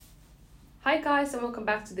Hi guys, and welcome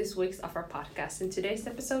back to this week's of our podcast. In today's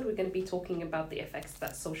episode, we're going to be talking about the effects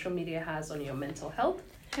that social media has on your mental health.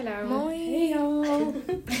 Hello. Moi. Oh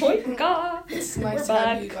my god! It's nice We're to have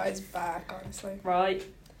back. you guys back, honestly. Right.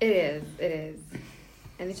 It is.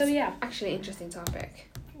 And it's So yeah. actually an interesting topic.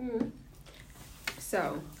 Mm.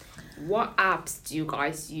 So, what apps do you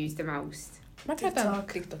guys use the most? Mä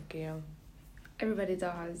TikTok. TikTokia. Everybody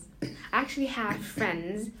does. I actually have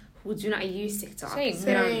friends who do not use TikTok. Same.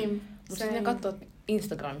 They don't- Same. Mutta sitten ne katsoo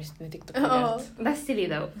Instagramista ne TikTokia. Oh. That's silly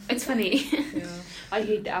though. It's funny. Yeah. I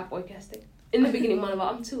hate the app oikeasti. In the beginning,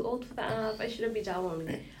 I'm too old for that app. I shouldn't be downloading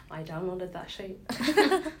it. I downloaded that shit.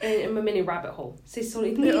 in my mini rabbit hole. Siis se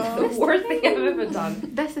oli the worst thing I've ever done.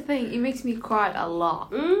 That's the thing. It makes me cry a lot.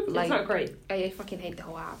 It's not great. I fucking hate the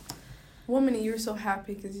whole app. One minute you're so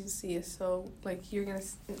happy because you see it, so like you're gonna,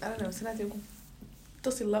 I don't know, sä näet joku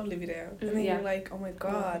tosi lovely video. And then Yeah. you're like, oh my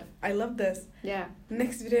god, I love this. Yeah.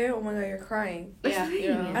 Next video, oh my god, you're crying. Yeah.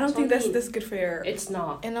 I don't think that's good for your... It's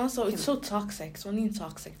not. And also, it's so toxic. Se on niin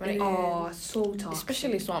toxic. It is. Oh, so toxic.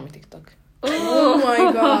 Especially Suomi TikTok. Oh my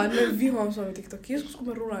god, mä vihaan Suomi TikTokia. Joskus kun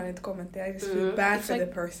mä rulaan niitä kommentteja, I just feel bad It's for like-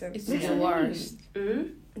 the person. It's the worst.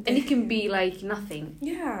 And it can be like nothing.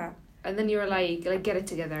 Yeah. And then you're like get it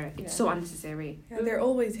together. It's Yeah. so unnecessary. And they're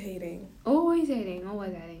always hating. Always hating.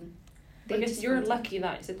 They I guess just you're want- lucky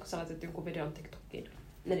that sit kun sä laitat jonkun videon TikTokiin,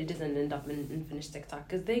 then it doesn't end up in finished TikTok,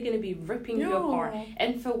 because they're gonna be ripping you apart.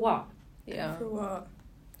 And for what? Yeah. For what?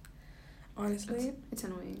 Honestly? It's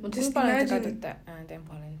annoying. Mutta Just siis paljon te imagine- käytätte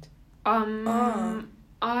ääntenpalinta?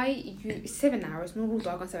 I use 7 hours. Mun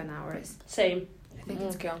ruutuaika on 7 hours. Same. I think it's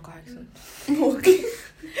Munkin on 8. Okei.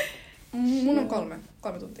 Mun on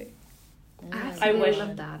 3 tuntia. I I absolutely wish.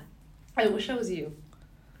 love that. I wish I was you.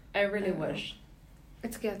 I really Yeah. wish.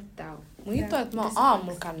 Let's get out. Mun juttu on, että mä oon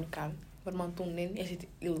aamulla kännykällä varmaan tunnin ja sit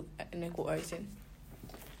ennen kuin öisin.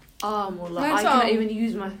 Aamulla. Mä I saan- cannot even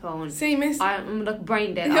use my phone. Same as... I'm like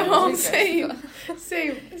brain dead. No, same.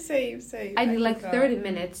 I need like forgot. 30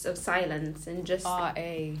 minutes of silence and just...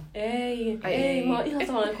 Ei. Ei, mä oon ihan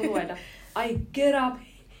samanlainen kuin Rueda. I get up.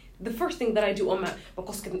 The first thing that I do on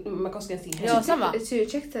mä kosken siihen. Joo, sama. To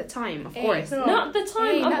check the time, of Ei. course. No. Not the time,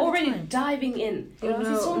 Ei, I'm not the already time. diving in. Joo.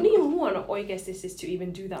 Siis se on niin huono oikeesti siis to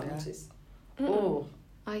even do that. Yeah. Siis. Mm-mm.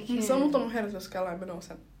 I Se on can't. mut mun herätyskello ja mä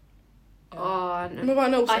nousen. Oh, no. Mä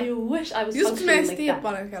vaan nousen. I wish I was Just kun mä functioning en like tiedä that.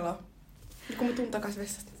 paljon kello. Ja kun mä tuun takas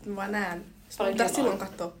vessasta, mä vaan näen. Sitten Paljon pitää kelloa. silloin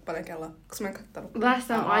katsoa paljon kelloa, koska mä en kattanut. Last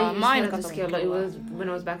time I used mine to got skill, it on was when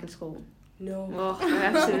I was back in school. No. Oh, I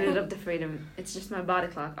absolutely love the freedom. It's just my body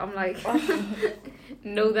clock. I'm like,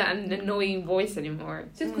 know that annoying voice anymore.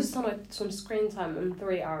 Sitten kun sä sanoit sun screen time on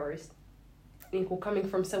 3 hours, niin kuin coming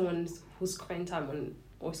from someone whose screen time on,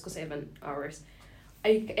 oisko 7 hours,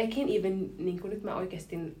 I can't even, niin kuin nyt mä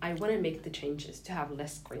oikeesti, I want to make the changes to have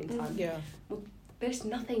less screen time. Joo. There's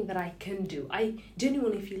nothing that I can do. I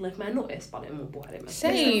genuinely feel like mä en oo edes paljon mun puhelimessa.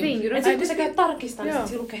 Same. That's the thing, you Et don't sit kun sä käyt tarkistaa, niin Joo.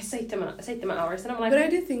 sit se lukee 7 hours, and I'm But like,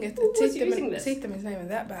 I did think that who was using this? 7 is not even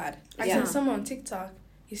that bad. I Yeah. saw someone on TikTok,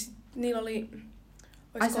 ja sit niillä oli...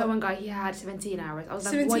 I saw one guy, he had 17 hours. I was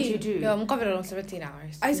like, 17? what'd you do? Joo, mun kaverilla on 17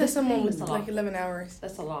 hours. I saw This someone thing with is a lot. like 11 hours.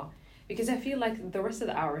 that's a lot. Because I feel like the rest of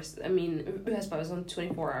the hours, I mean, yhdessä päivässä on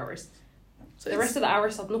 24 hours. So The rest of the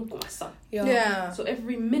hours sä oot nukkumassa. Joo. Yeah. So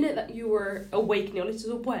every minute that you were awake, niin olit se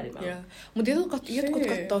sun puhelimella. Yeah. Mut jotkut Shit.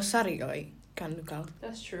 kattoo sarjoja kännykällä.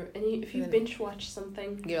 That's true. And if you Then- binge watch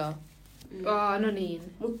something. Joo. Oh, no niin.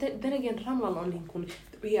 Mut then again, Ramlalla on niin kuin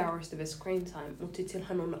 3 hours of his screen time, mut sit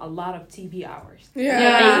sillähän on a lot of TV hours.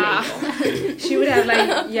 Yeah. She would have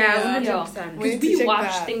like, yeah, Joo. 100%. We Because need to we check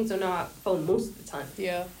watch that. things on our phone most of the time.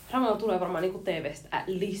 Yeah. Ramlalla tulee varmaan niinku TVstä at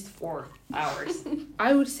least 4 hours.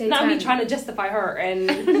 I would say Now 10. me trying to justify her and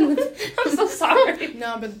I'm so sorry.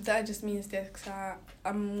 No, but that just means that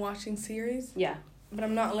I'm watching series, Yeah, but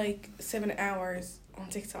I'm not like 7 hours on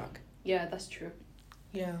TikTok. yeah, that's true.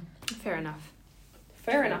 Joo. Fair enough.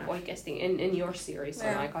 Fair enough oikeesti. In your series on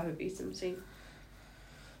Yeah. aika hyviä semmosia.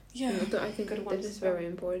 Yeah. I think Good that ones is as well. very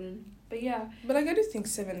important. But yeah. But like I do think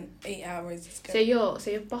 7-8 hours is good. Se ei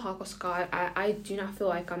ole paha, koska I do not feel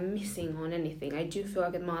like I'm missing on anything. I do feel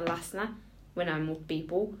like mä oon läsnä when I'm with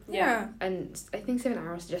people. Yeah. And I think 7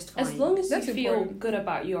 hours is just fine. As long as That's you feel important. good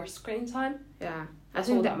about your screen time, Yeah. I that's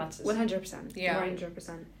think all that that matters. 100%. Yeah.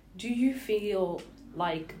 100%. Do you feel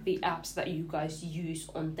like the apps that you guys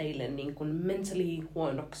use on teille niin kun mentally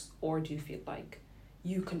huonoksi, or do you feel like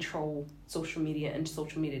you control social media and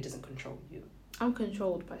social media doesn't control you? I'm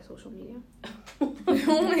controlled by social media.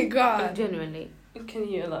 Oh my god. Genuinely. Can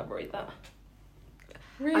you elaborate that?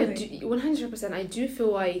 Really? I do 100%. I do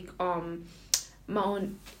feel like mä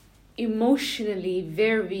oon emotionally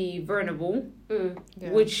very vulnerable,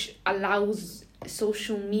 Yeah. which allows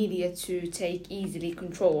social media to take easily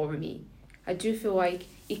control over me. I do feel like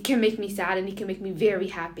it can make me sad and it can make me very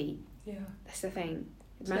happy. Yeah. That's the thing.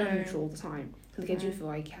 It's not Same. neutral all the time. Like I do feel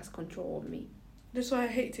like it has control over me. That's why I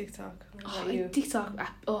hate TikTok. TikTok.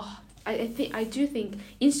 I do think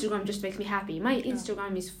Instagram just makes me happy. My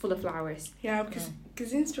Instagram is full of flowers. Yeah,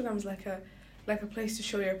 because Instagram's like a place to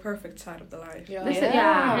show your perfect side of the life. Yeah. That's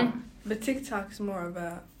Yeah. But TikTok's more of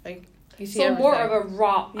a You see So more everything. of a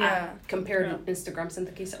raw Yeah. app compared to Instagram. Sen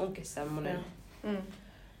takia se onkin semmonen. mm.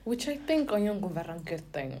 Which I think on jonkun verran good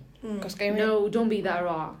thing. Koska ei No, don't be that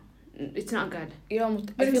raw. It's not good. Joo,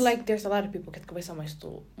 mutta But I feel it's- like there's a lot of people, ketkä voi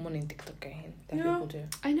samaistua monin TikTokkeihin. That Joo. people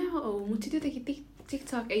do. I know, mutta sitten jotenkin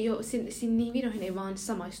TikTok ei ole, siinä niihin videoihin ei vaan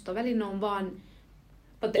samaistu. Välillä on vaan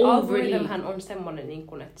But the overly- algorithmhan on semmonen, niin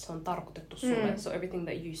kun, että se on tarkoitettu sulle. So everything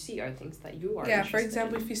that you see are things that you are Yeah, for interested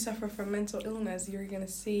example, in. if you suffer from mental illness, you're gonna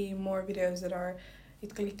see more videos that are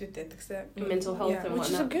jotka liittyy tiettäkö se Mental health and Which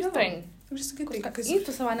is a whatnot. good thing. Which is a good thing. Koska 'Cause-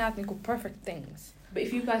 Instassa vaan näet niinku perfect things. But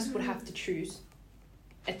if you guys would have to choose,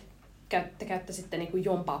 että te käyttäisitte niinku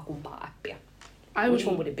jompaa kumpaa appia. Which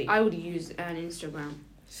one would it be? I would use an Instagram.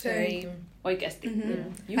 Same. Oikeesti. Mhm.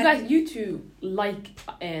 You two like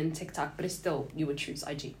TikTok, but still you would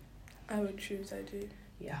choose IG. I would choose IG.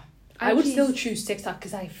 Yeah. I would IG still choose TikTok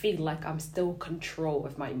because I feel like I'm still control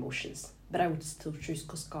of my emotions. But I would still choose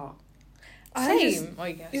koska I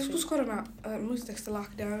oikeesti. joskus korona, muistaaks the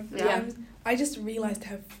lockdown? Yeah. I just realized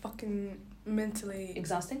how fucking mentally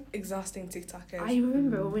exhausting. exhausting TikTok is. I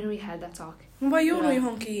remember when we had that talk. Mä joudun Yeah.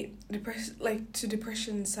 johonkin to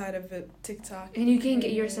depression side of it, TikTok. And you can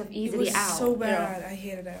get yourself It easily was out. so bad. Yeah. I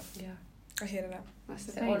hated it. Yeah. I hated it. That's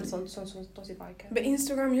the Se thing. on tosi vaikea. But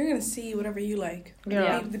Instagram, you're gonna see whatever you like.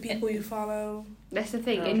 Yeah. The people you follow. That's the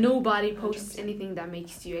thing. Yeah. And nobody posts anything that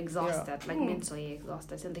makes you exhausted, like Mm. mentally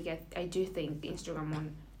exhausted. Sen takia I do think Instagram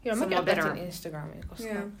on. Joo, mä Somewhat käytän better. Instagramia, koska...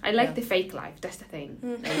 Yeah. I like Yeah. the fake life. That's the thing.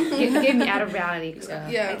 Mm. Like, get me out of reality. Koska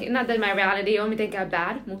Yeah. like, not that my reality on mitenkään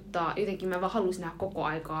bad, mutta jotenkin mä vaan halusin nähdä koko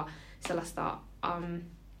aikaa sellaista...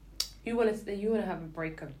 You wanna have a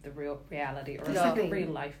break of the real reality or That's the like thing.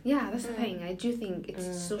 real life. Yeah, that's the thing. I do think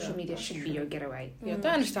social Yeah, media that's should true. be your getaway. Joo,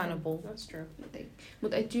 tää on understandable. That's true.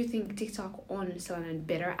 But I do think TikTok on sellainen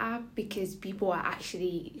better app because people are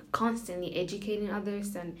actually constantly educating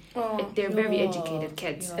others and they're very Joo. educated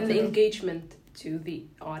kids. Joo. And the engagement to the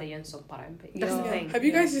audience on parempi. That's the Yeah. thing. Have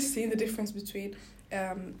you guys just seen the difference between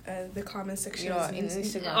the comment sections Joo, in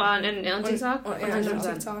Instagram. On TikTok? on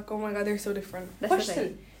 100%. TikTok? Oh my god, they're so different. That's the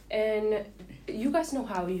thing. Question. And you guys know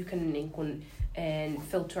how you can niin kun,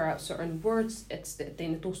 filter out certain words, ettei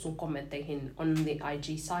ne tuu sun kommentteihin on the IG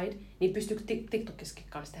side, niin pystyykö TikTokissakin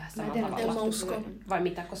kanssa tehdä Mä en samalla tiedä, En mä tavalla? usko. Vai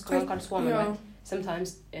mitä? Koska mä oon kans huomannut, Joo. että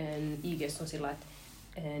sometimes IGs on sillä, että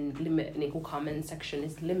niin kuin comment section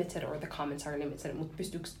is limited or the comments are limited, mutta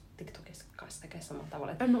pystyykö TikTokissa kanssa tekemään samalla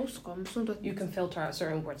tavalla? En mä usko. Musta tuntuu, että You can filter out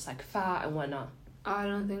certain words like fat and whatnot. I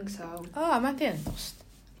don't think so. Mä tiedän tosta.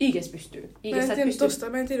 IGs pystyy. Mä IGs en sä et tiedä pysty... tosta,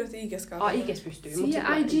 mä en tiedä, että IGs kautta. IGs pystyy. See, mut sit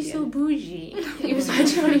mä en IG tiedä. so bougie. It was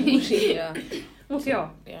actually Joo. Mut joo.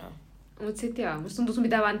 Joo. Mut sit joo, musta tuntuu sun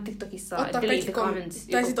pitää vaan TikTokissa Ottaa delete kaikki the comments.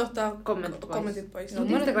 tai sit ottaa kommentit pois. kommentit pois. No, Mut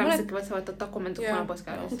monet- Instagramissakin voit ottaa kommentit Joo. kokonaan pois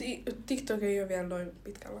Joo. käytöstä. Mut TikTok ei oo vielä noin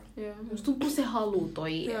pitkällä. Joo. Musta tuntuu se halu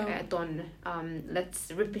toi Joo. ton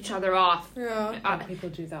let's rip each other off. Joo. People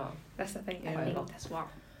do that. That's the thing. I Yeah. think that's what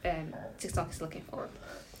TikTok is looking for.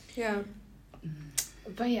 Yeah.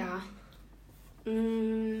 But yeah.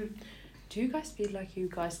 Do you guys feel like you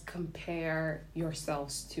guys compare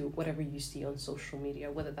yourselves to whatever you see on social media,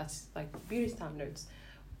 whether that's like beauty standards,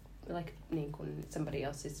 like niin kun somebody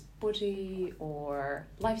else's body or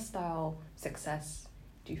lifestyle, success?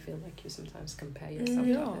 Do you feel like you sometimes compare yourself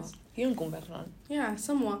to Joo. others? Jonkun verran. Yeah,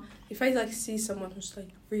 somewhat. If I like see someone who's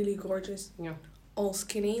like really gorgeous, Yeah. all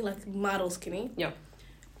skinny, like model skinny. Yeah.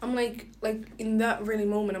 I'm like in that really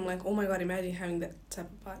moment, I'm like, oh my god, imagine having that type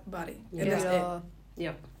of body. And Yeah. that's it.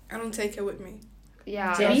 Yeah. I don't take it with me.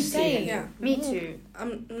 Yeah, Yeah, me same. too. Yeah. Me too.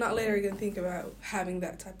 I'm not later gonna think about having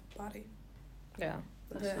that type of body. Joo.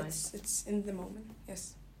 That's But nice. it's in the moment.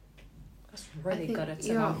 Yes. That's really I think- good, että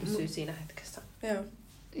se joo, vaan pysyy siinä hetkessä. Yeah.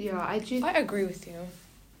 Yeah, I agree with you.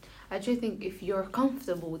 I do think if you're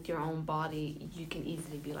comfortable with your own body, you can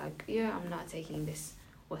easily be like, yeah, I'm not taking this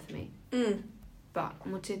with me.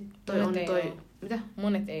 Mut sit toi Monet on ei toi... oh. oo. Mitä?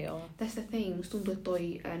 Monet ei oo. That's the thing. Musta tuntuu, että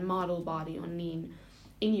toi model body on niin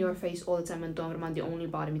in your face all the time, and tuo on varmaan the only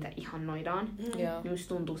body, mitä ihannoidaan. Joo. Niin musta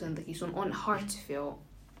tuntuu sen takia sun on hard to feel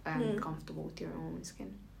comfortable with your own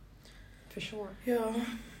skin. For sure. Yeah. What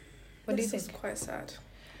do you This is think? quite sad.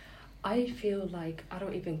 I feel like I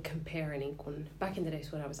don't even compare niin kun, back in the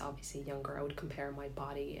days when I was obviously younger, I would compare my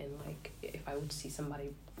body and like if I would see somebody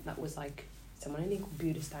that was like someone niin kun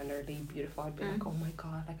beauty standardly beautiful, I'd be like, oh my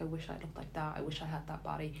god, like I wish I looked like that. I wish I had that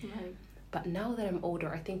body. Right. But now that I'm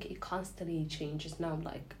older, I think it constantly changes. Now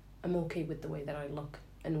like I'm okay with the way that I look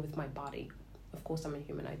and with my body. Of course I'm a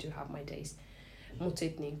human, I do have my days. Mut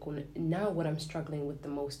sit niin kun, now what I'm struggling with the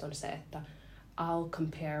most on se, että I'll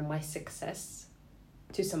compare my success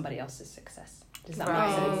to somebody else's success. Does that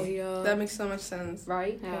make sense? Yeah. That makes so much sense.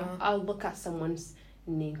 Right? Yeah. I'll look at someone's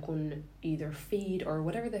niin kun, either feed or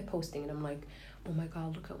whatever they're posting and I'm like, oh my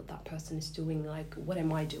god, look at what that person is doing. Like, what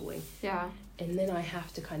am I doing? Yeah. And then I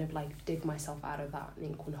have to kind of like dig myself out of that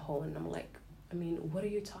niin kun, hole and I'm like, I mean, what are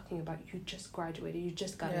you talking about? You just graduated. You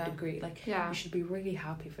just got a degree. Like, you should be really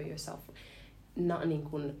happy for yourself. Not niin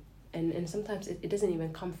kun, and sometimes it doesn't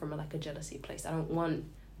even come from like a jealousy place. I don't want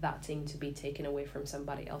that thing to be taken away from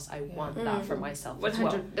somebody else. I want that for myself as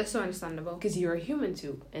well. That's so understandable. Because you're a human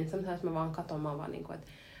too. And sometimes mä vaan katon, mä vaan niinku, että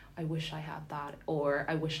I wish I had that, or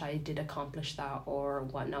I wish I did accomplish that, or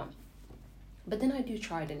whatnot. But then I do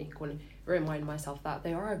try to niinku remind myself that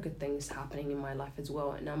there are good things happening in my life as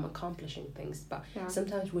well, and I'm accomplishing things. But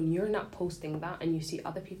sometimes when you're not posting that and you see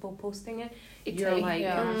other people posting it, you're like,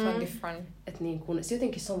 so different. Että niinku, se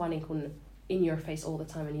jotenkin se on vaan niinku in your face all the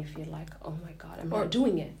time and you feel like, oh my god, I'm not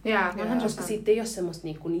doing it. Yeah, 100%. Koska siitä ei ole semmoista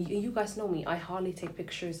niinku, you guys know me, I hardly take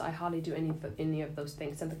pictures, I hardly do any of those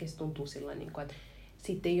things. Sen takia se tuntuu sillä niinku, että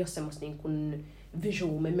siitä ei ole semmoista niinku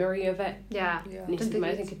visual memory of it. Yeah. Niin sit mä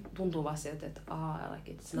jotenkin tuntuu vaan sieltä, että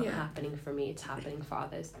like it's not happening for me, it's happening for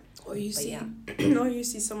others. Or you see, or you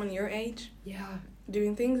see someone your age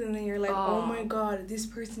doing things and then you're like, oh my god, this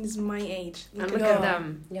person is my age. And look at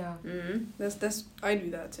them. Yeah. That's I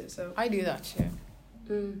do that too. So I do that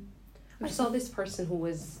too. I saw this person who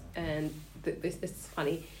was, and this is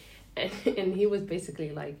funny, and he was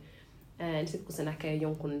basically like, and sit kun se näkee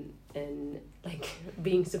jonkun and like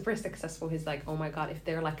being super successful, he's like, oh my god, if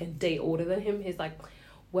they're like a day older than him, he's like,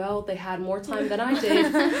 well, they had more time than I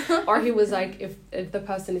did. Or he was like, if the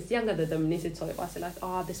person is younger than them, niin sit se oli vaan sillä,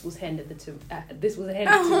 että this was handed to them.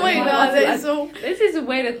 Oh my god, that is so. This is a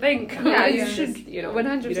way to think. Yeah, you should, 100%. You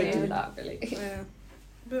don't do that really. Yeah,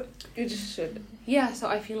 but You just should. Yeah, so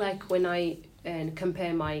I feel like when I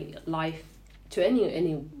compare my life to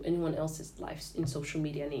anyone else's lives in social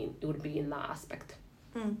media, niin it would be in that aspect.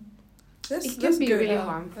 It can be good. really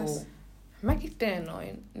harmful. Mäkin teen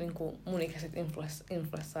noin niinku mun ikäiset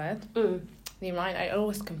influenssajat. Niin I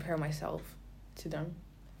always compare myself to them.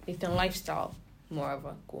 Niiden lifestyle more of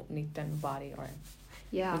kuin niiden body or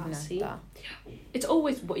Yeah. See? It's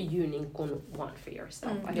always what you niin kun want for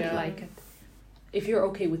yourself. I feel like if you're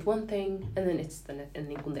okay with one thing and then it's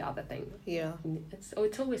niin kun the other thing. Yeah.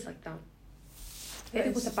 It's always like that.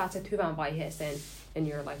 Heti kun sä pääset hyvään vaiheeseen and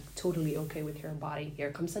you're like totally okay with your body,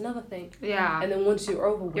 here comes another thing. Yeah. And then once you're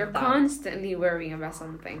over with You're that, constantly worrying about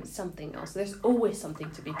something else. There's always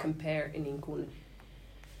something to be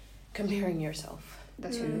comparing yourself.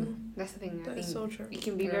 That's true. That's the thing. That is so true. It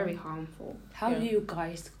can be very harmful. How do you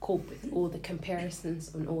guys cope with all the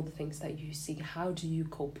comparisons and all the things that you see? How do you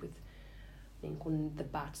cope with the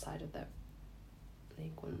bad side of the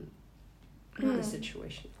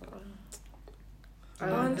situation? I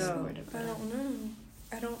don't know.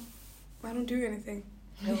 I don't do anything.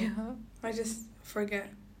 Yeah. I just forget.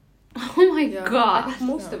 Oh my god.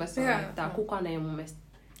 Most of us are like that. Kukaan ei mun mielestä.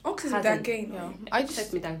 Onko se mitään keinoa?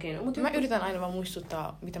 mitään keinoa. Mä yritän aina vaan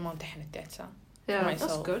muistuttaa, mitä mä oon tehnyt, tietsä. Yeah,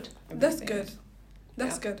 that's good. That's good.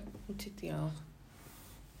 That's good. Mut sit joo.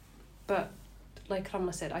 But like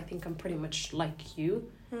Ramla said, I think I'm pretty much like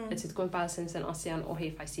you. Että sit kun mä pääsen sen asian ohi,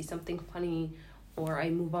 if I see something funny or I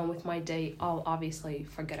move on with my day, I'll obviously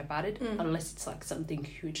forget about it. Unless it's like something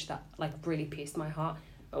huge that like really pierced my heart.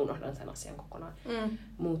 Mä unohdan sen asian kokonaan.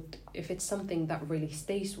 Mut if it's something that really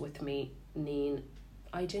stays with me, niin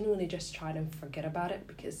I genuinely just try to forget about it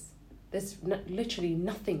because there's literally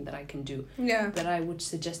nothing that I can do that I would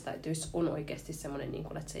suggest that there's on oikeasti semmoinen, niin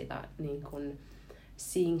kuin, let's say that niin kuin,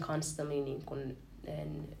 seeing constantly niin kuin,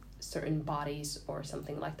 certain bodies or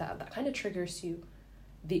something like that kind of triggers you.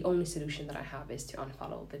 The only solution that I have is to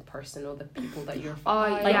unfollow the person or the people that you're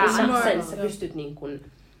like in some sense sä pystyt niin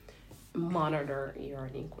kuin, monitor your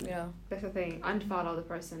niin kuin, That's the thing. Unfollow the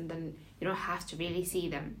person, then you don't have to really see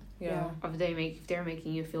them. Yeah. If they're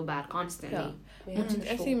making you feel bad constantly. Mut sit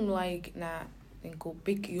esim like nää niinku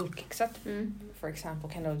big julkikset, for example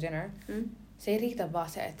Kendall Jenner, se ei riitä vaan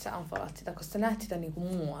se, että sä unfollowt sitä, koska sä näet sitä niinku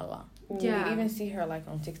muualla. Yeah. You even see her like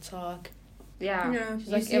on TikTok. Yeah. She's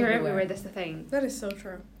You like see her everywhere. everywhere, that's the thing. That is so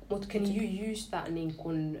true. But can you use that niin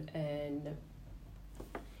kun,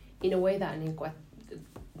 in a way that niinku,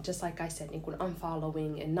 just like I said, niinku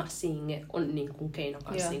unfollowing and not seeing it on niinku keino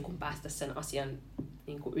kanssa niinku päästä sen asian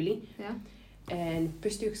niinku yli. Yeah. And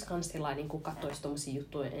pystyykö kans niinku katsoa tommosia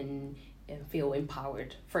juttuja and feel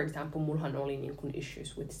empowered. For example, mulhan oli niinku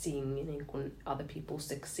issues with seeing niinku other people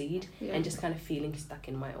succeed and just kind of feeling stuck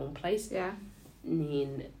in my own place. Yeah.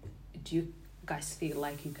 Niin, do you guys feel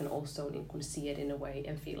like you can also niinku see it in a way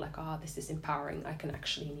and feel like, this is empowering. I can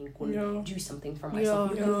actually niinku do something for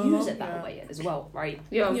myself. You can use it that way as well, right?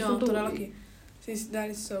 Joo, todellakin. Siis that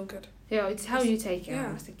is so good. Yeah, it's how you take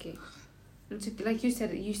it. Like you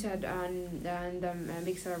said, and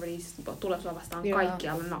big celebrities tulee sua vastaan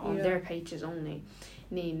kaikkialla, not on their pages only.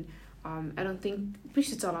 Niin, I don't think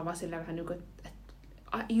pystyt olla vaan sillä vähän niinku,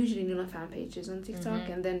 usually niillä on fan pages on TikTok,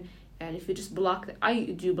 and if you just block,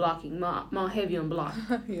 I do blocking. Mä oon heavy on block.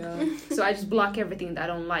 So I just block everything that I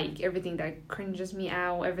don't like, everything that cringes me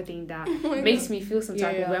out, everything that makes me feel some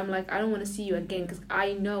type of way. I'm like, I don't want to see you again because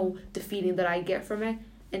I know the feeling that I get from it.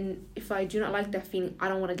 And if I do not like that feeling, I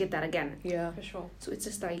don't want to get that again. Yeah, for sure. So it's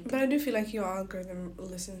just like... But I do feel like your algorithm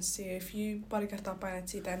listens to you. If you pari kertaa painat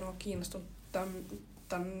siitä, en ole kiinnostunut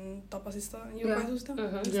tämän tapaisista julkaisuista,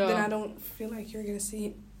 then I don't feel like you're gonna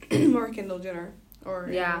see more Kendall Jenner. Or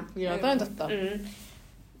tämä on totta.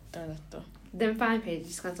 Tämä on totta. Then fan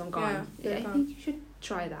pages kanssa on gone. Yeah, I think you should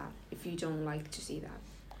try that if you don't like to see that.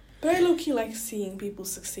 But I low-key like seeing people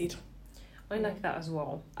succeed. I like that as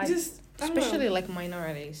well. Especially like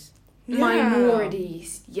minorities.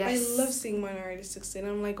 Minorities, yes. I love seeing minorities succeed.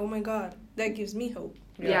 I'm like, oh my god, that gives me hope.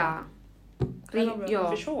 Yeah.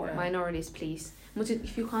 For sure. Minorities, please. But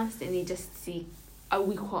if you constantly just see,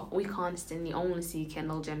 we constantly only see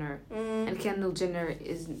Kendall Jenner, and Kendall Jenner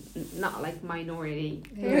is not like minority.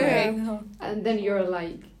 Yeah. And then you're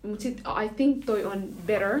like, I think toi on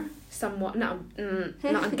better. Somewhat not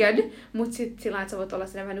good, mutta sitten sillä sä voit olla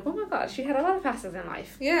silleen vähän, oh my god, she had a lot of hassles in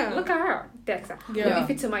life. Yeah. Look at her. But if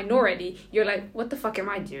it's a minority, you're like, what the fuck am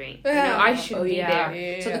I doing? You know, I shouldn't be there.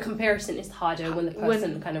 Yeah. So the comparison is harder when the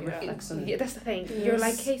person kind of reflects on it. Yeah, that's the thing. Yes. You're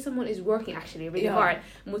like, hey, someone is working actually really hard.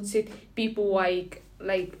 Mutta sitten people like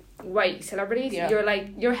white celebrities, you're like,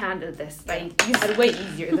 you handled this. Like, you had way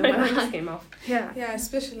easier than when I came off. Yeah,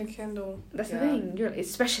 especially Kendall. That's the thing.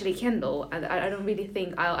 Especially Kendall. And I don't really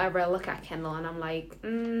think I'll ever look at Kendall and I'm like,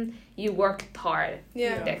 you worked hard.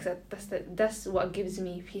 Yeah. That's what gives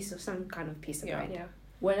me some kind of peace of mind. Yeah.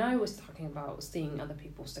 When I was talking about seeing other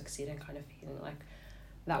people succeed and kind of feeling like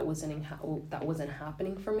that wasn't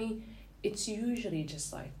happening for me, it's usually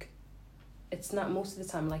just like, it's not most of the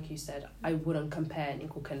time, like you said, I wouldn't compare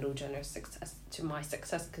Kendall Jenner's success to my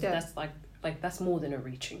success because that's like that's more than a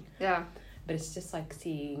reaching. Yeah. But it's just like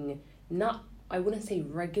seeing I wouldn't say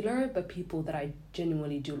regular, but people that I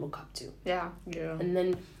genuinely do look up to. Yeah. Yeah.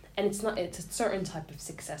 And it's a certain type of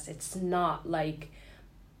success. It's not like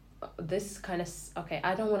this kind of, okay,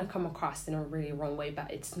 I don't want to come across in a really wrong way,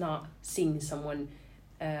 but it's not seeing someone,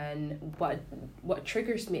 and what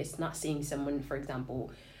triggers me is not seeing someone, for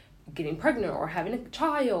example, getting pregnant or having a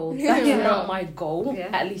child. That's not my goal,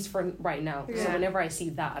 at least for right now. So whenever I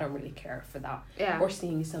see that, I don't really care for that. Or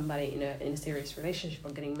seeing somebody in a serious relationship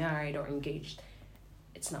or getting married or engaged,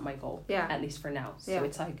 it's not my goal, at least for now. So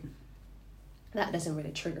it's like, that doesn't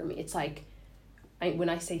really trigger me. It's like, when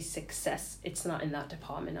I say success, it's not in that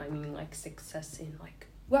department. I mean like success in like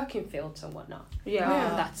working fields and whatnot.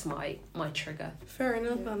 That's my trigger. Fair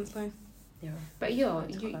enough, honestly. Yeah. But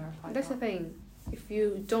that's the thing. If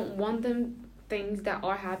you don't want them things that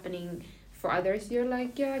are happening for others, you're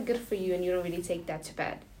like, yeah, good for you, and you don't really take that to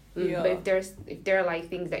bed. Yeah. But if there are like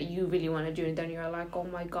things that you really want to do, and then you're like, oh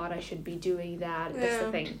my god, I should be doing that. That's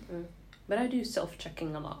the thing. But I do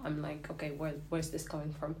self-checking a lot. I'm like, okay, where's this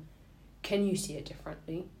coming from? Can you see it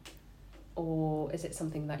differently? Or is it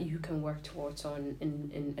something that you can work towards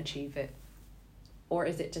and achieve it? Or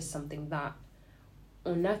is it just something that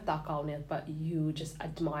on näyttää kauniilta, but you just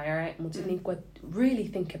admire it, mutta really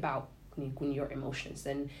think about your emotions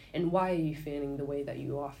and why are you feeling the way that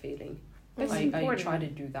you are feeling. I try to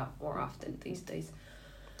do that more often these days.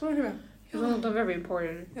 It's very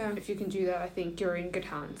important. If you can do that, I think you're in good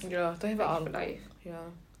hands. Yeah, they have for life. Yeah.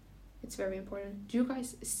 It's very important. Do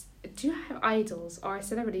you have idols or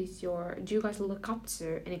celebrities do you guys look up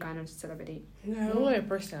to any kind of celebrity? No. Not really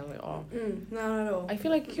personally. Not at all. I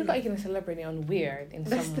feel like you're like a celebrity on weird in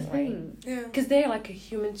That's some the way. thing. Yeah. Because they're like a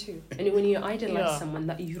human too. And when you idolize someone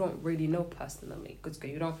that you don't really know personally, because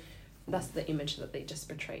that's the image that they just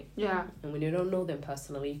portray. Yeah. And when you don't know them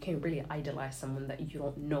personally, you can't really idolize someone that you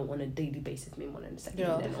don't know on a daily basis, maybe on a second.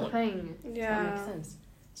 That's the thing. Yeah. That makes sense.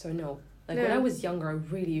 So no, Like when I was younger, I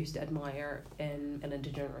really used to admire Ellen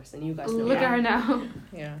DeGeneres, and you guys know Look at her now.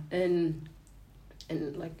 Yeah. And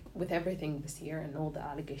like with everything this year and all the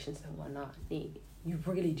allegations and whatnot, you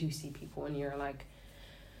really do see people, and you're like,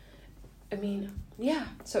 I mean, yeah.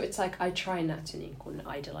 So it's like I try not to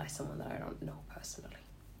idolize someone that I don't know personally.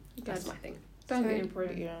 That's my thing. That's very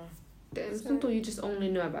important. Yeah. Sometimes you just only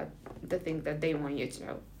know about the thing that they want you to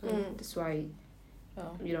know. That's why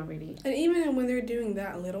you don't really. And even when they're doing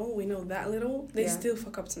that little, we know that little, they still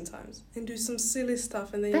fuck up sometimes and do some silly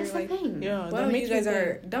stuff, and then that's you're like, thing. Yeah. wow, you guys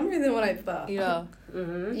are dumber than what I thought. Yeah.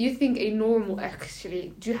 You think a normal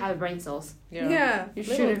actually do have brain cells? Yeah. You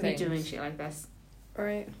shouldn't be doing shit like this.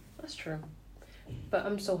 Right. That's true. But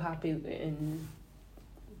I'm so happy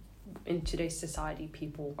in today's society,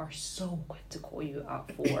 people are so quick to call you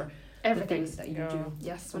out for the things that you do.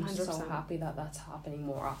 Yes, 100%. I'm so happy that that's happening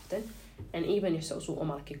more often. And even jos se osuu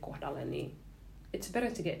omallekin kohdalle, niin it's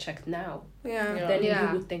better to get checked now. Then you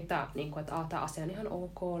would think that, että tämä asia on ihan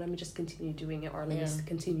ok, let me just continue doing it, or let me just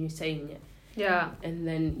continue saying it. Yeah. And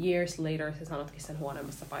then years later, sä sanotkin sen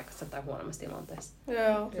huonommassa paikassa tai huonommassa tilanteessa.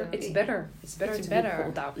 It's better to be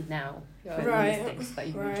called out now for the mistakes that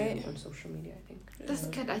you do on social media, I think. That's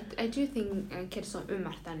good. I do think kids on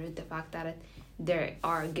ymmärtänyt the fact that they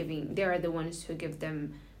are the ones who give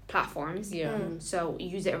them platforms. So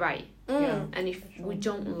use it right. And if we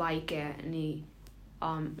don't like it,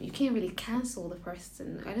 you can't really cancel the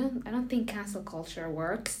person. I don't think cancel culture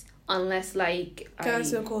works unless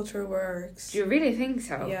cancel culture works. Do you really think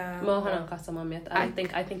so? Yeah.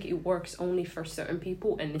 I think it works only for certain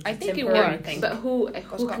people, and it's I think it works. thing. But who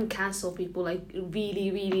can cancel people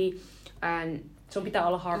really and so pitää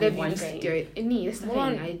olla Harvey Weinstein. That's the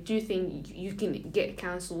thing. I do think you can get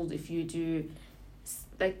cancelled if you do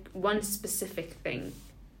like one specific thing.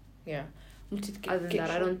 Yeah. Other than that,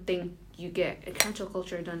 I don't think you get cancel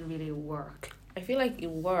culture doesn't really work. I feel like it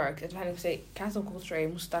works. Että vähän niin kuin se cancel culture ei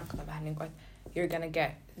musta tarkoita vähän niin kuin, että you're gonna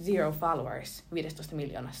get 0 followers 15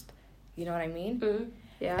 miljoonasta. You know what I mean?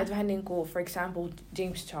 Yeah. Että vähän niin kuin, for example,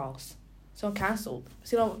 James Charles. Se on cancelled.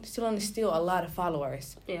 Silloin is still a lot of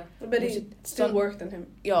followers. Yeah. But it still worked on him.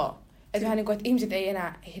 Joo. Että vähän niin kuin, että ihmiset ei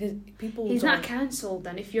enää... He's not cancelled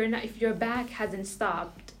then. If your bag hasn't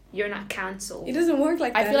stopped, you're not cancelled. It doesn't work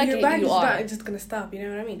like that. I feel like your bag is are. not just gonna stop, you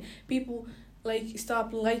know what I mean? People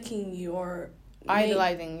stop liking you or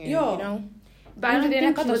idolizing you, you know? But I don't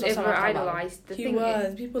think he was ever idolized.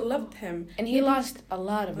 People loved him. And he lost a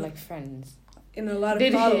lot of friends. In a lot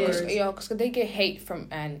of followers. Because they get hate from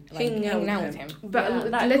hanging out with him.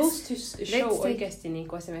 But that goes to show oikeasti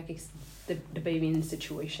niinku esimerkiksi the baby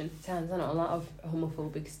situation. Sehän sanoo a lot of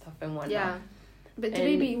homophobic stuff and whatnot. Yeah. But the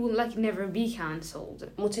baby will never be cancelled.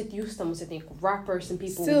 Mut sit just tommoset niinku rappers and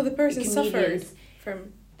people. Still the person suffered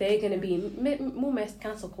from. They're gonna be. Mun mielestä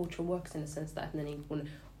cancel culture works in the sense that ne niinku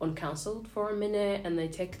on cancelled for a minute and they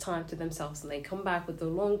take time to themselves and they come back with a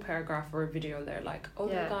long paragraph or a video and they're like, oh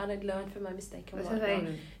my god, I learned from my mistake and whatnot.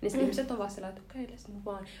 Niin ihmiset on vaan sillä, että okay, let's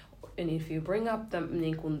move on. And if you bring up them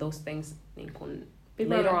niinku those things niinku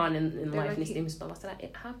later on in life, niin ihmiset on vaan sillä,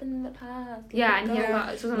 it happened in the past. Yeah, and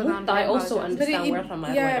mutta I also understand where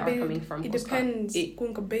are coming from. It depends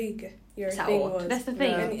kuinka big your thing was. That's the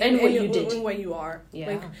thing. And what you did. And what you are.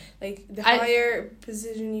 Yeah. Like the higher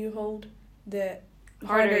position you hold, the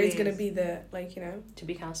harder it's gonna be to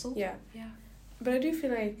be cancelled. Yeah. But I do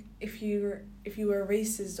feel like if you were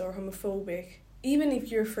racist or homophobic, even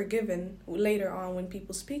if you're forgiven later on when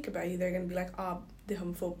people speak about you, they're gonna be like, the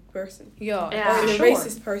homophobic person. Yeah. Or the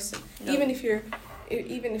racist person. No. Even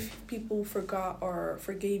if people forgot or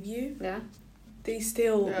forgave you, they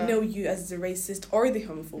still know you as the racist or the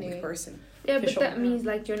homophobic person. Yeah, but that means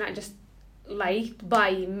you're not just liked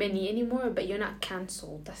by many anymore, but you're not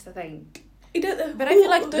cancelled. That's the thing. But I feel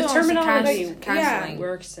like the terminology cancelling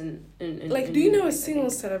works in do you know a single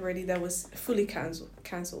celebrity that was fully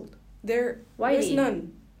cancelled? There's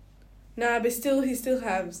none. Nah, but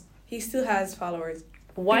he still has followers.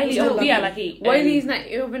 Wiley is not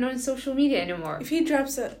even on social media anymore. If he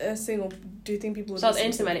drops a single, do you think people would? Sä oot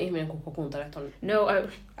ensimmäinen ihminen, kun kuuntelet ton. No,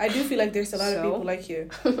 I do feel like there's a lot of people like you.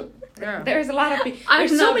 There's a lot of people.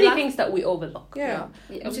 There's so many things that we overlook. Yeah.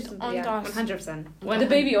 100%. The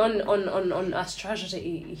baby on As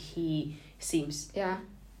Tragedy, he seems. Yeah.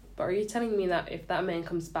 But are you telling me that if that man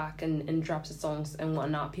comes back and drops his songs and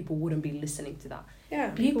whatnot, people wouldn't be listening to that? Yeah.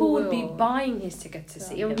 People would be buying his ticket to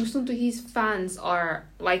see him. His fans are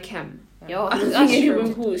like him. Yeah, I don't think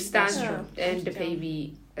anyone who stands and the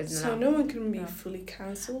baby is not. So no one can be fully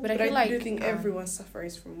cancelled. But I do think everyone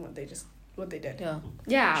suffers from what they did.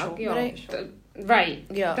 Yeah. Sure. Right.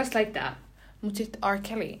 Yeah. Just like that. Mut sit R.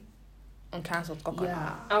 Kelly. on cancelled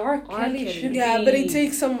kokonaan. Yeah. Our Kelly should yeah, be... but it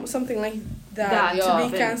takes something like that to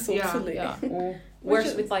be cancelled fully. Yeah.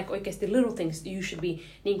 Whereas with like oikeasti little things you should be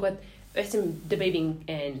niinku että esim. The Babyn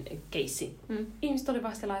Casey. Ihmiset oli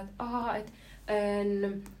vaan sillä että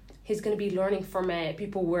he's gonna be learning from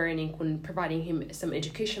people were niinku providing him some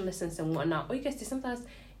education lessons and whatnot. Oikeasti sometimes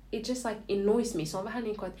it just like annoys me. Se on vähän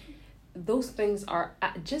niinku että those things are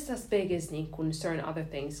just as big as niinku certain other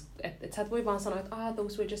things. Et sä et voi vaan sanoa että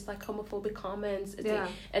those were just like homophobic comments.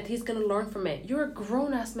 Että he's gonna learn from it. You're a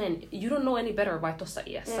grown ass man. You don't know any better vai tossa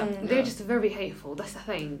iässä. They're just very hateful. That's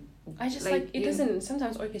the thing. I just like it doesn't.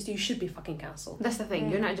 Sometimes oikeasti you should be fucking cancelled. That's the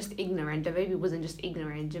thing. You're not just ignorant. The baby wasn't just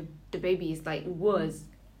ignorant. The baby is like was,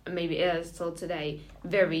 maybe is till today,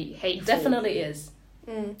 very hateful. Definitely is.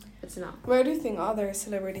 It's not. Where do you think other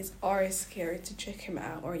celebrities are scared to check him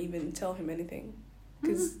out or even tell him anything?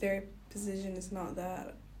 Because their position is not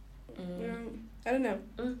that. I don't know.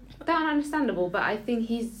 That's understandable, but I think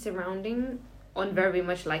his surrounding on very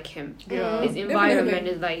much like him. His environment definitely.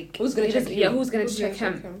 is like who's gonna check you? Who's gonna check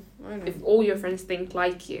him? If all your friends think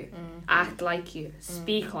like you, act like you,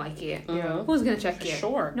 speak like you, who's gonna check you?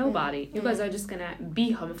 Sure. Nobody. You guys are just gonna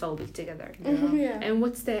be homophobic together. Yeah. And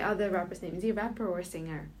what's the other rapper's name? Is he a rapper or a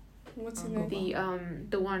singer? What's his name?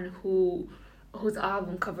 The one whose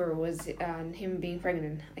album cover was him being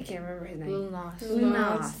pregnant. I can't remember his name. Lil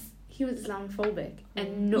Nas. He was Islamophobic,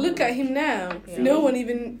 and look at him now. Yeah. No one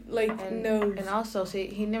even knows. And also, see,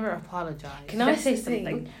 he never apologized. Can I say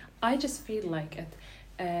something? I just feel like it.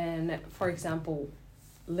 And for example,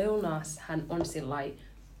 Lil Nas hän on sillai.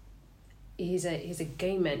 He's a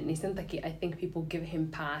gay man. Niin sen takia I think people give him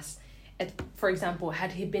pass. For example,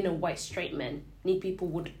 had he been a white straight man, people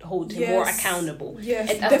would hold him more accountable. Yes,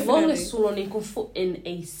 as long as sulla on niinku foot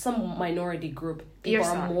in some minority group, people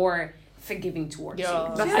are more forgiving towards you.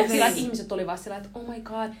 I feel like ihmiset oli vaan sillä, että oh my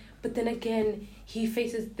god, but then again, he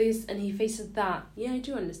faces this and he faces that. Yeah, I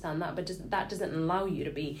do understand that, but that doesn't allow you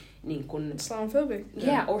to be Islamophobic.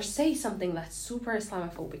 Yeah, or say something that's super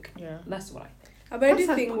Islamophobic. Yeah. That's what I think. But I do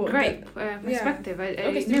think great perspective. I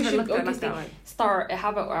never looked at it that way.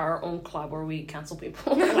 Have our own club where we cancel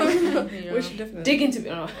people. We should definitely dig into.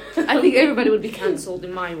 I think everybody would be cancelled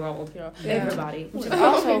in my world. Everybody.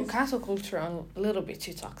 Also, cancel culture a little bit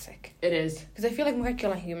too toxic. It is because I feel like kaikki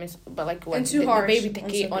ollaan humans, but like when too harsh the baby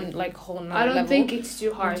teki on like whole nother I don't level. think it's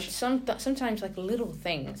too harsh. Sometimes like little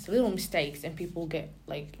things, little mistakes, and people get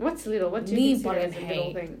like. What's little? What do you consider as a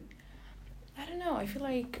little thing? I don't know. I feel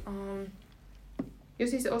like Jos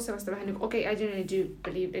siis on sellaista vähän niinku, I generally do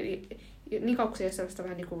believe that niin kauan kun se on sellaista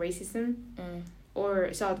vähän niinku racism, or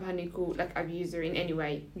sä oot vähän niinku like abuser in any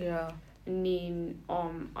way. Yeah. Niin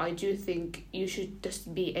I do think you should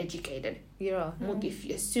just be educated. Yeah. Mut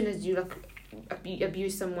as soon as you like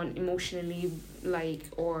abuse someone emotionally, like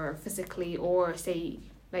or physically, or say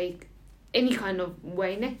like any kind of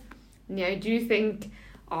way, I do think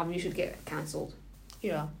you should get cancelled.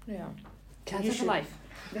 Yeah. Cancel for life.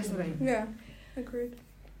 That's the thing. Yeah. Agreed.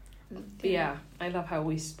 Yeah, I love how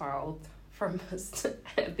we spiraled from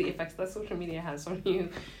the effects that social media has on you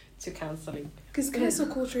to counseling. Because cancel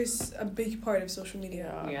culture is a big part of social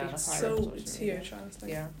media. Yeah, it's huge,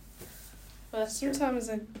 honestly. Yeah. Well, sometimes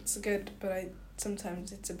it's good, but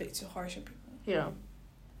sometimes it's a bit too harsh on people. Yeah.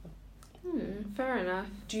 Fair enough.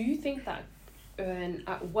 Do you think that,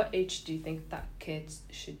 at what age do you think that kids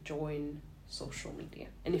should join social media?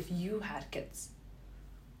 And if you had kids,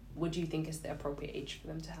 what do you think is the appropriate age for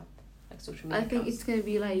them to have like social media? I think it's gonna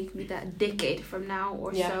be like with that decade from now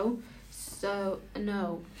or so. So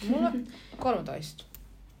no. Mulla 13.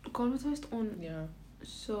 13 on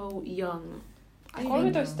so young.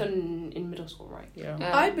 13 on in middle school, right? Yeah.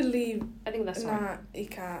 I believe I think that's nämä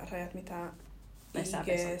ikärajat, mitä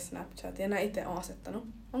IG, Snapchat ja nämä itse on asettanut,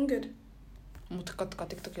 on good. Mutta katsokaa,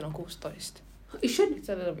 TikTokilla on 16. It should. It's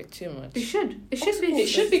a little bit too much. It should. It should be. It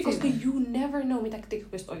should be because you never know mitä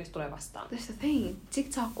TikTokista oikeasti tulee vastaan. That's the thing.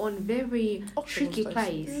 TikTok on very tricky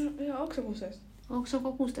place. Ja, onko se 16? Onko se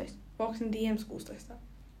 16? Vai onko se DMs 16?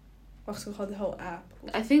 Onko se the whole app?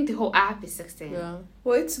 I think the whole app is 16. Yeah.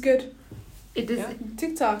 Well, it's good. It is. Yeah.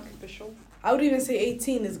 TikTok. Official. I would even say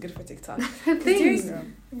 18 is good for TikTok. There's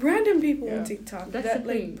random people on TikTok that's that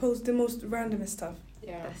like post the most randomest stuff.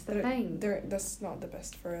 Yeah, that's the thing. That's not the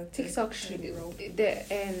best for a TikTok should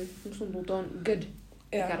musta tuntuu on good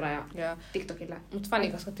ikäraja TikTokilla. Mut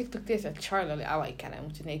funny, koska TikTok tiesi, että Charlie oli alaikäinen,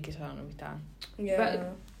 mutta siinä ei ikinä sanonut mitään. Yeah.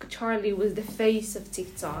 But Charlie was the face of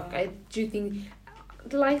TikTok. I do think,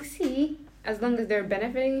 like, see, as long as they're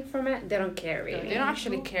benefiting from it, they don't care really. They don't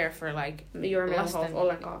actually care for like your mental health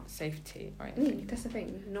ollenkaan. Safety or anything. Niin, that's the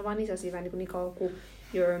thing. No vaan niissä asioita niin kauan kun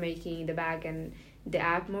you're making the bag and the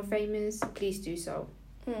app more famous, please do so.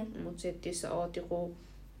 Mut sit jos sä oot joku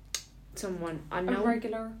someone unknown,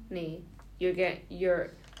 regular, niin,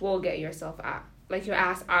 will get yourself out, like your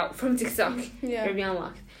ass out from TikTok. You'll be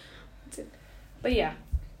unlocked.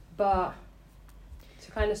 But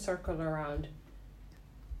to kind of circle around,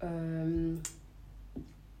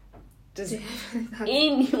 does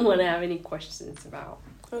anyone have any questions about?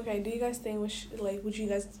 Okay, do you guys think would you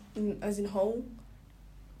guys, as in whole,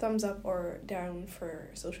 thumbs up or down for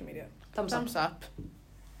social media? Thumbs up.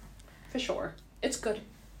 For sure. It's good.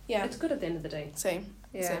 Yeah. It's good at the end of the day. Same.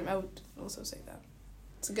 I would also say that.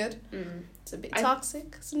 It's good. It's a bit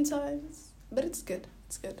toxic sometimes, but it's good.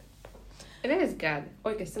 It's good. It is good.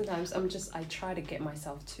 Okay, sometimes I try to get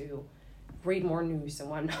myself to read more news and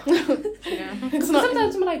whatnot.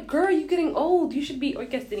 Sometimes I'm like, girl, you're getting old. You should be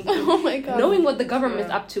oh my God. knowing what the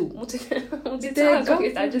government's up to.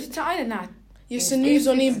 Jos se news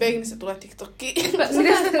on niin big, niin se tulee TikTokiin.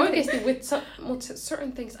 Oikeesti with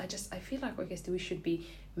certain things, I feel like oikeesti we should be,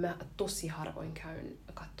 mä tosi harvoin käyn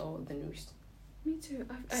kattoo the news. Me too.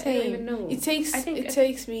 I don't even know. It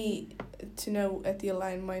takes me to know että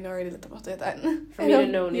jollain minorityllä tapahtuu jotain. For me to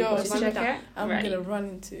know, I'm gonna run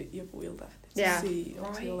into joku ilta. To see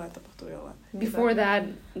onko jollain tapahtuu jollain. Before that,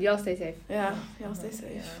 y'all stay safe. Yeah, y'all stay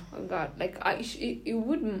safe. Yeah. Oh God, like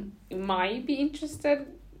it might be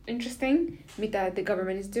interesting mitä the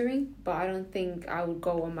government is doing, but I don't think I would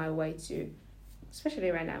go on my way to,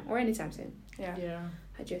 especially right now or anytime soon. Yeah.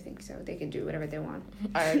 I do think so. They can do whatever they want.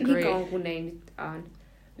 I agree. Kun ne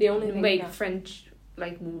the only thing make French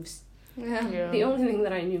like moves. Yeah. The only thing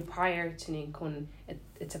that I knew prior to niin kun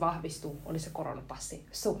että se vahvistui, oli se koronapassi.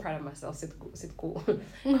 So proud of myself sit kun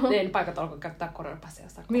ne paikat alkoi käyttää koronapassia.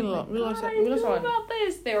 Milloin se oli? About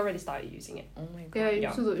this? They already started using it. Oh my God.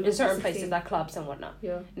 Yeah. In certain places, like clubs and whatnot.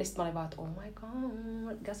 Yeah. Ja sit mä olin vaan, että oh my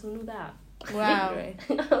God, guess who knew that? Wow.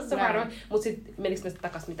 So proud of. Mut sit menikö mä sit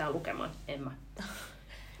takas mitään lukemaan? En mä.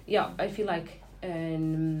 Yeah, I feel like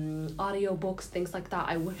audiobooks, things like that.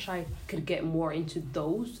 I wish I could get more into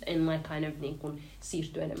those and like kind of niin kun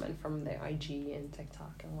siirtyä enemmän from the IG and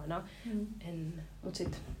TikTok and whatnot. And what's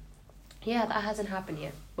it? Yeah, that hasn't happened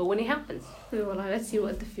yet. But when it happens, let's see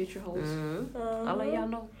what the future holds. I'll let y'all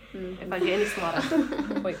know if I get any smarter.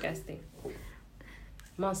 Oikeasti.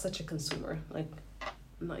 Mä oon such a consumer. Like,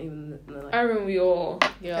 not even like. I remember we all.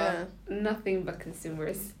 Yeah. Nothing but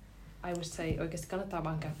consumers. I would say oikeasti kannattaa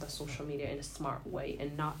vaan käyttää social media in a smart way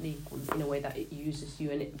and not niin kun, in a way that it uses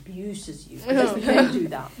you and it abuses you. Because we can't do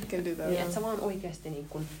that. You can do that. Yeah, sä vaan oikeasti niin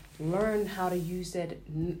kun learn how to use it,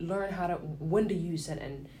 learn when to use it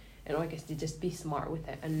and oikeasti just be smart with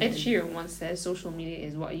it. And Ed Sheeran once said social media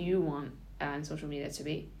is what you want and social media to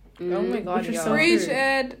be. Oh my God, which is so Preach, true.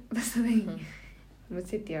 Ed. That's the thing.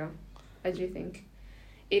 But I do think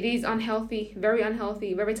it is unhealthy, very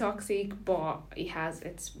unhealthy, very toxic, but it has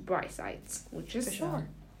its bright sides, which is for sure.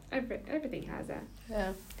 Everything has that.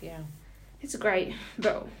 Yeah. It's great,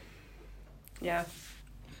 but yeah.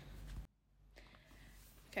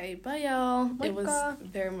 Okay, bye y'all. Moikka. It was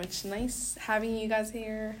very much nice having you guys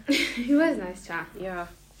here. it was nice chat. Yeah.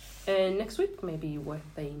 And next week maybe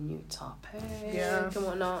with a new topic and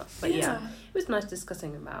whatnot. But yeah, it was nice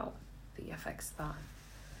discussing about the effects that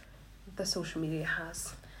the social media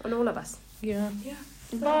has on all of us. Yeah.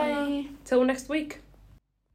 Bye. Till next week.